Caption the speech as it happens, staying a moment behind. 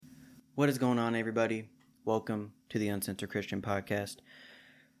What is going on, everybody? Welcome to the Uncensored Christian Podcast.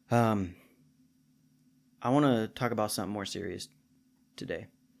 I want to talk about something more serious today.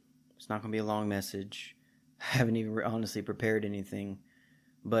 It's not going to be a long message. I haven't even honestly prepared anything,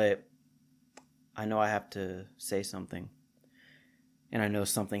 but I know I have to say something. And I know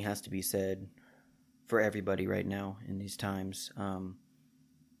something has to be said for everybody right now in these times.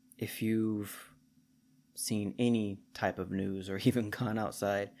 If you've seen any type of news or even gone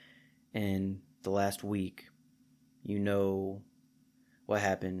outside in the last week, you know what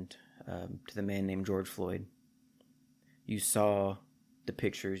happened to the man named George Floyd. You saw the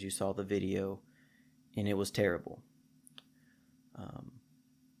pictures, you saw the video, and it was terrible.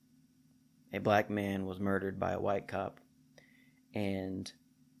 A black man was murdered by a white cop, and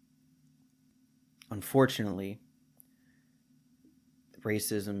unfortunately,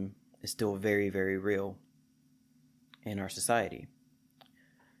 racism is still very, very real in our society.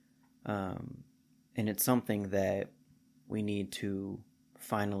 And it's something that we need to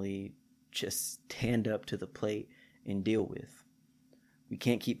finally just stand up to the plate and deal with. We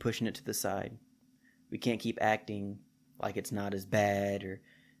can't keep pushing it to the side. We can't keep acting like it's not as bad or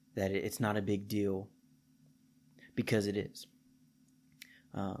that it's not a big deal, because it is.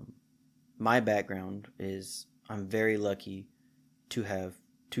 My background is I'm very lucky to have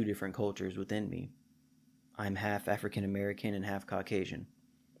two different cultures within me. I'm half African American and half Caucasian.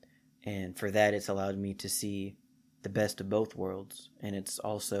 And for that, it's allowed me to see the best of both worlds. And it's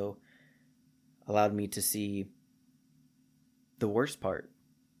also allowed me to see the worst part.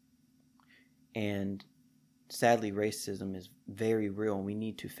 And sadly, racism is very real. And we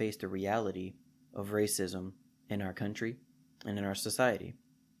need to face the reality of racism in our country and in our society.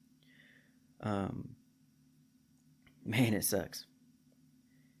 Man, it sucks.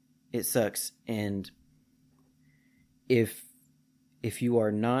 It sucks. And if you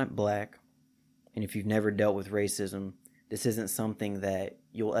are not black, and if you've never dealt with racism, this isn't something that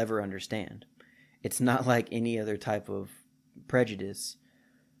you'll ever understand. It's not like any other type of prejudice,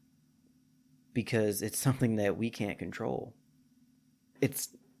 because it's something that we can't control. It's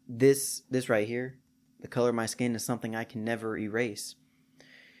this right here, the color of my skin, is something I can never erase.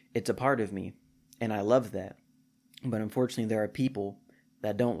 It's a part of me, and I love that. But unfortunately, there are people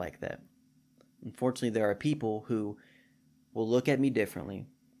that don't like that. Unfortunately, there are people who will look at me differently,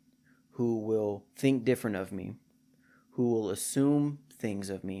 who will think different of me, who will assume things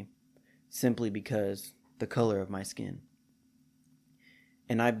of me simply because the color of my skin.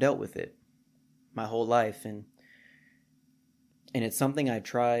 And I've dealt with it my whole life, and it's something I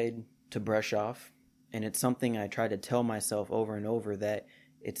tried to brush off, and it's something I tried to tell myself over and over that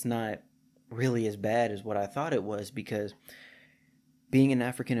it's not really as bad as what I thought it was, because being an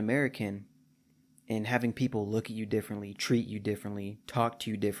African American and having people look at you differently, treat you differently, talk to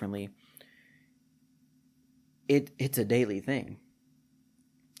you differently, it's a daily thing.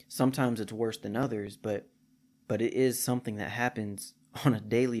 Sometimes it's worse than others, but it is something that happens on a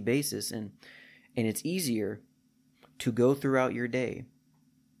daily basis, and it's easier to go throughout your day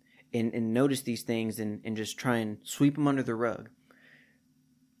and notice these things and just try and sweep them under the rug,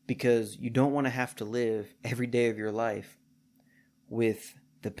 because you don't want to have to live every day of your life with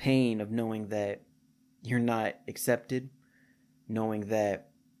the pain of knowing that you're not accepted, knowing that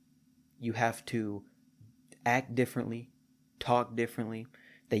you have to act differently, talk differently,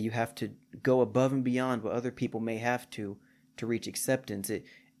 that you have to go above and beyond what other people may have to reach acceptance.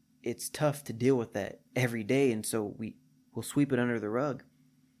 It's tough to deal with that every day, and so we'll sweep it under the rug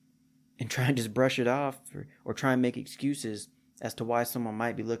and try and just brush it off, or try and make excuses as to why someone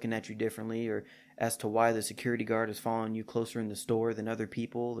might be looking at you differently, or as to why the security guard is following you closer in the store than other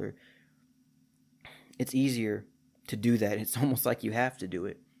people. Or it's easier to do that. It's almost like you have to do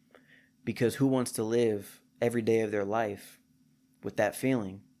it, because who wants to live every day of their life with that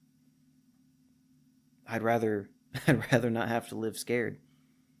feeling? I'd rather not have to live scared.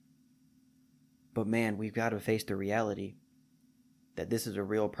 But man, we've got to face the reality that this is a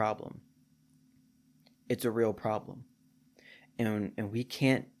real problem. It's a real problem. And we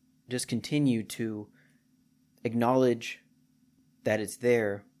can't just continue to acknowledge that it's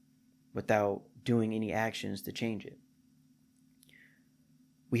there without doing any actions to change it.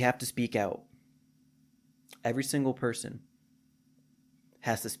 We have to speak out. Every single person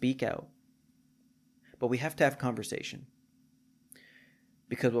has to speak out. But we have to have conversation.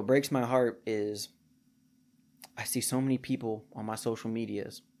 Because what breaks my heart is I see so many people on my social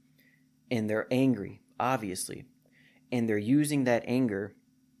medias, and they're angry, obviously. And they're using that anger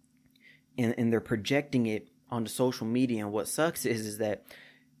and they're projecting it onto social media. And what sucks is that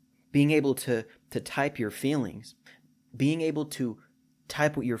being able to type your feelings, being able to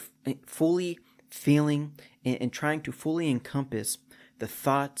type what you're fully feeling and trying to fully encompass the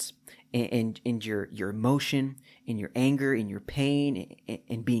thoughts and your emotion and your anger and your pain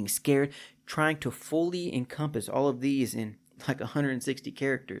and being scared, trying to fully encompass all of these in like 160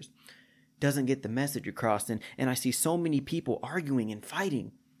 characters doesn't get the message across. And I see so many people arguing and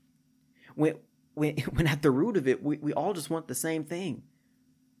fighting when at the root of it, we all just want the same thing.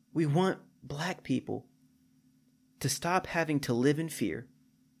 We want black people to stop having to live in fear.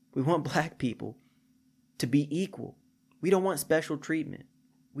 We want black people to be equal. We don't want special treatment.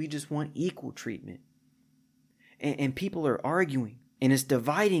 We just want equal treatment. And people are arguing, and it's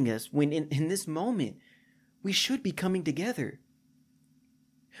dividing us when in this moment, we should be coming together.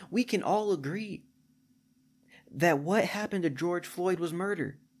 We can all agree that what happened to George Floyd was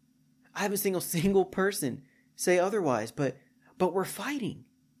murder. I haven't seen a single person say otherwise, but we're fighting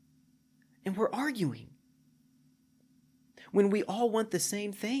and we're arguing when we all want the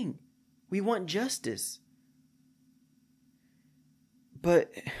same thing. We want justice.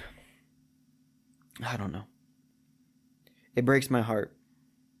 But I don't know. It breaks my heart.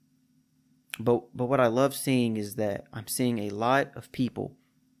 But what I love seeing is that I'm seeing a lot of people,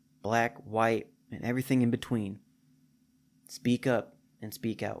 black, white, and everything in between, speak up and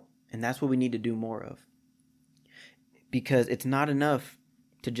speak out. And that's what we need to do more of. Because it's not enough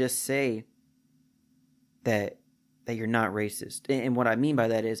to just say that you're not racist. And what I mean by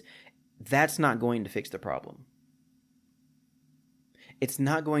that is that's not going to fix the problem. It's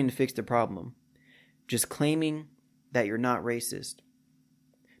not going to fix the problem just claiming that you're not racist.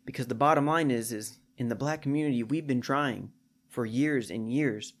 Because the bottom line is in the black community, we've been trying for years and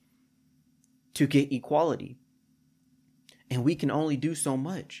years to get equality. And we can only do so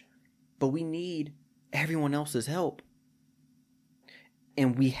much. But we need everyone else's help.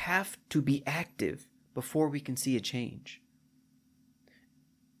 And we have to be active before we can see a change.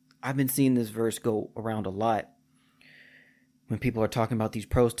 I've been seeing this verse go around a lot. When people are talking about these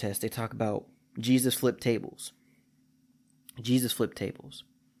protests, they talk about Jesus flipped tables. Jesus flipped tables.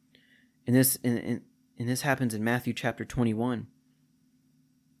 And this happens in Matthew chapter 21.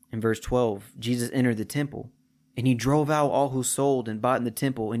 In verse 12, Jesus entered the temple, and he drove out all who sold and bought in the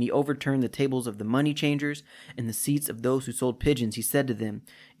temple, and he overturned the tables of the money changers and the seats of those who sold pigeons. He said to them,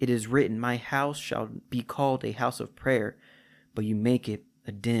 "It is written, my house shall be called a house of prayer, but you make it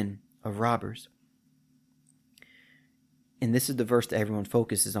a den of robbers." And this is the verse that everyone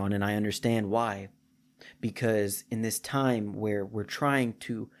focuses on, and I understand why. Because in this time where we're trying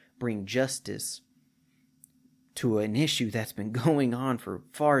to bring justice to an issue that's been going on for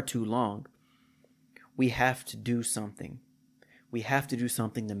far too long, we have to do something. We have to do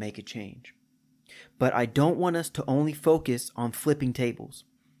something to make a change. But I don't want us to only focus on flipping tables.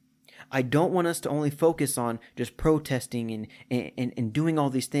 I don't want us to only focus on just protesting and doing all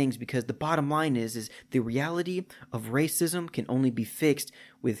these things, because the bottom line is the reality of racism can only be fixed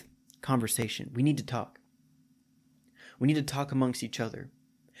with conversation. We need to talk. We need to talk amongst each other.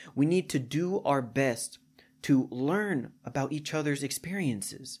 We need to do our best to learn about each other's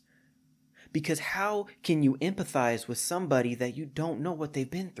experiences. Because how can you empathize with somebody that you don't know what they've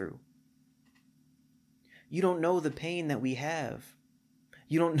been through? You don't know the pain that we have.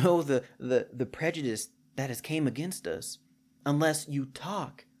 You don't know the prejudice that has came against us unless you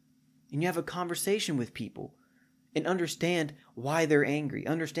talk and you have a conversation with people and understand why they're angry,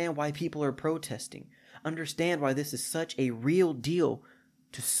 understand why people are protesting, understand why this is such a real deal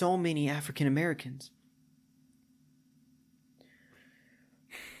to so many African Americans.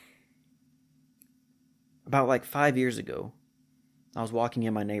 About like 5 years ago, I was walking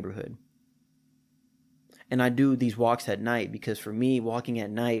in my neighborhood. And I do these walks at night because for me, walking at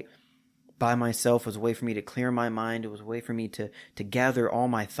night by myself was a way for me to clear my mind. It was a way for me to gather all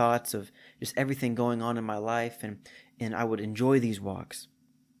my thoughts of just everything going on in my life. And I would enjoy these walks.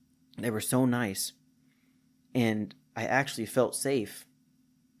 They were so nice. And I actually felt safe.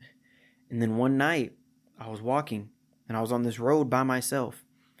 And then one night, I was walking and I was on this road by myself.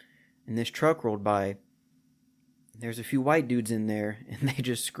 And this truck rolled by. There's a few white dudes in there and they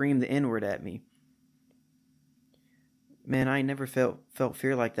just screamed the N-word at me. Man, I never felt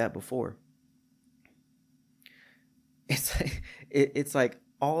fear like that before. It's like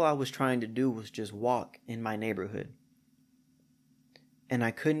all I was trying to do was just walk in my neighborhood. And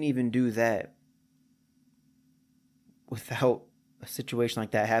I couldn't even do that without a situation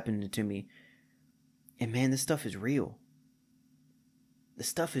like that happening to me. And man, this stuff is real. This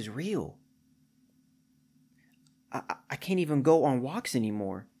stuff is real. I can't even go on walks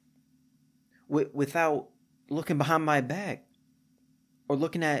anymore without looking behind my back or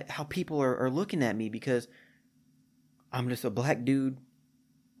looking at how people are looking at me, because I'm just a black dude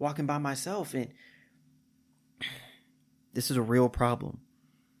walking by myself, and this is a real problem.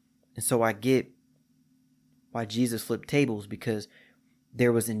 And so I get why Jesus flipped tables, because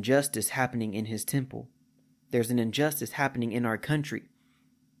there was injustice happening in his temple. There's an injustice happening in our country.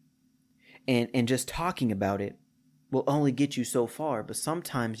 And just talking about it will only get you so far, but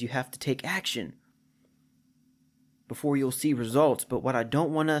sometimes you have to take action before you'll see results. But what I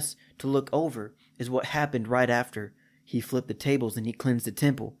don't want us to look over is what happened right after he flipped the tables and he cleansed the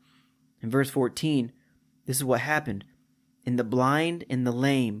temple. In verse 14, this is what happened. And the blind and the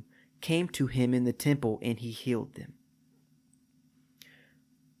lame came to him in the temple, and he healed them.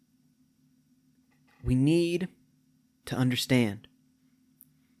 We need to understand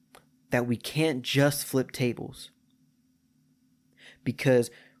that we can't just flip tables.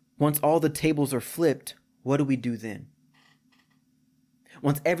 Because once all the tables are flipped, what do we do then?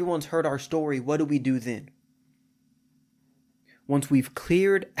 Once everyone's heard our story, what do we do then? Once we've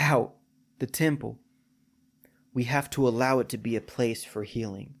cleared out the temple, we have to allow it to be a place for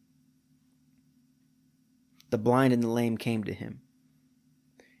healing. The blind and the lame came to him,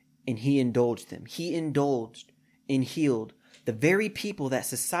 and he indulged them. He indulged and healed the very people that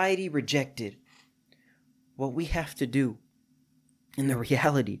society rejected. What we have to do in the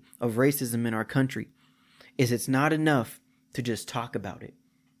reality of racism in our country is it's not enough to just talk about it.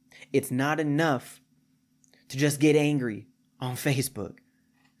 It's not enough to just get angry on Facebook.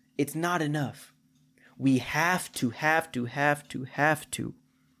 It's not enough. We have to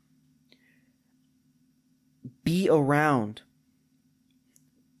be around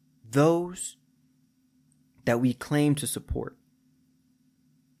those that we claim to support.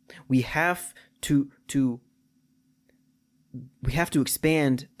 We have to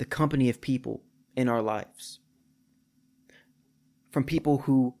expand the company of people in our lives. From people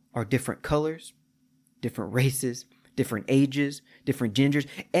who are different colors, different races, different ages, different genders,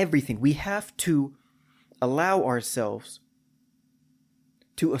 everything. We have to allow ourselves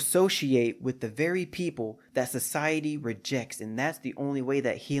to associate with the very people that society rejects. And that's the only way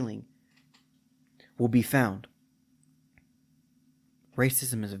that healing will be found.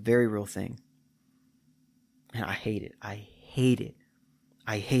 Racism is a very real thing. And I hate it. I hate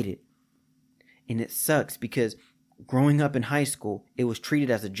it. And it sucks because growing up in high school, it was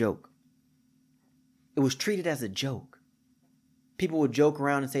treated as a joke. It was treated as a joke. People would joke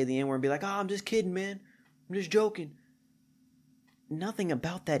around and say the N-word and be like, "Oh, I'm just kidding, man. I'm just joking." Nothing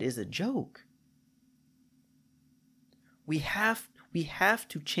about that is a joke. We have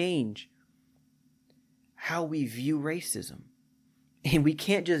to change how we view racism. And we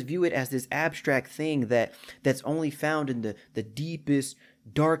can't just view it as this abstract thing that's only found in the deepest,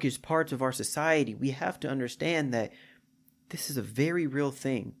 darkest parts of our society. We have to understand that this is a very real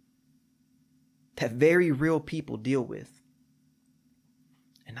thing that very real people deal with.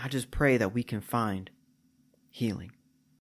 And I just pray that we can find healing.